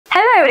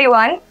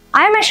everyone,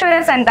 I am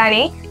Aishwarya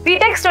Santani,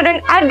 BTech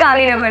student at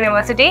Gandhinagar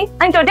University,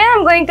 and today I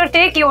am going to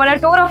take you on a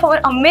tour of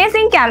our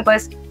amazing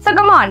campus. So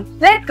come on,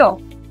 let's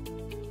go!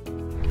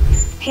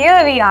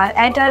 Here we are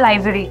at our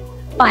library,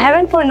 a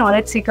heaven for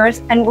knowledge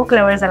seekers and book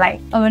lovers alike.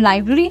 Our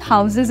library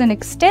houses an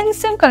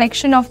extensive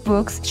collection of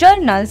books,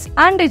 journals,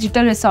 and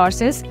digital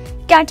resources,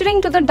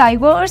 catering to the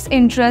diverse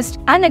interests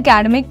and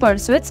academic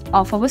pursuits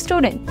of our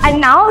students.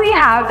 And now we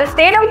have the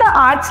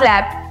state-of-the-art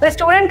lab where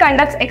students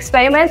conduct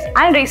experiments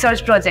and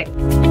research projects.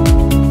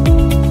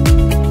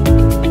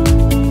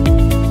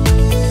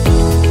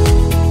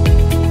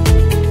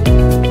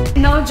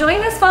 Now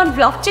join us for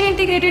Blockchain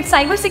Integrated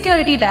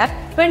Cybersecurity Lab,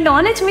 where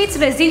knowledge meets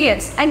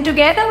resilience, and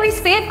together we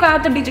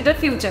safeguard the digital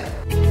future.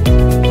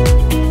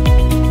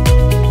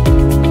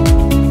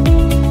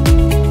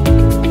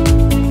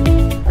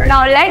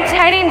 Now let's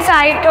head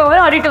inside to our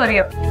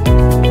auditorium.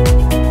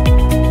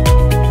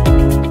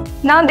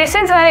 Now this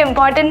is where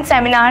important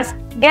seminars,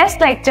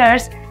 guest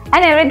lectures,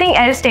 and everything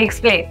else takes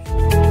place.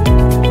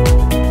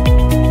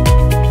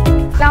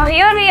 Now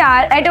here we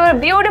are at our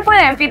beautiful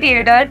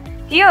amphitheater.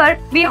 Here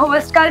we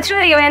host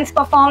cultural events,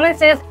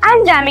 performances,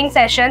 and jamming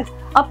sessions,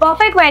 a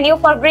perfect venue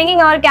for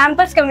bringing our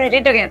campus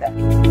community together.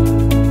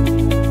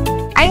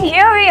 And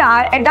here we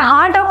are at the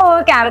heart of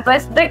our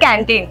campus, the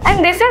canteen.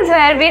 And this is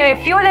where we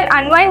refuel and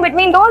unwind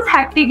between those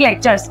hectic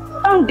lectures.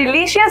 From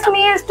delicious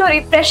meals to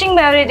refreshing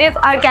beverages,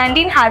 our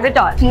canteen has it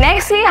all.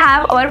 Next we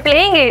have our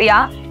playing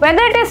area.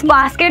 Whether it is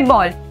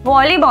basketball,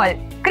 volleyball,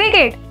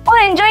 cricket, or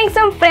enjoying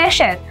some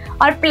fresh air,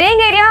 our playing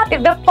area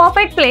is the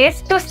perfect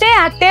place to stay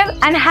active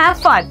and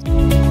have fun.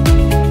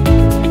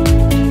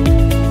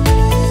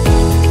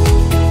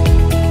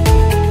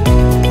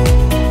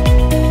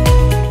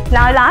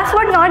 Now last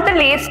but not the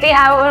least, we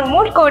have our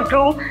moot court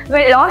room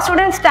where law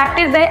students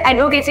practice their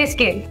advocacy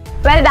skills.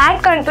 Well,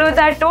 that concludes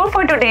our tour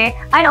for today.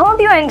 I hope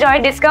you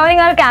enjoyed discovering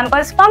our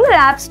campus from the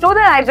labs to the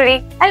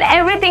library and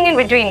everything in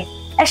between.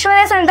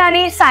 Aishwarya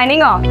Santani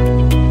signing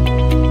off.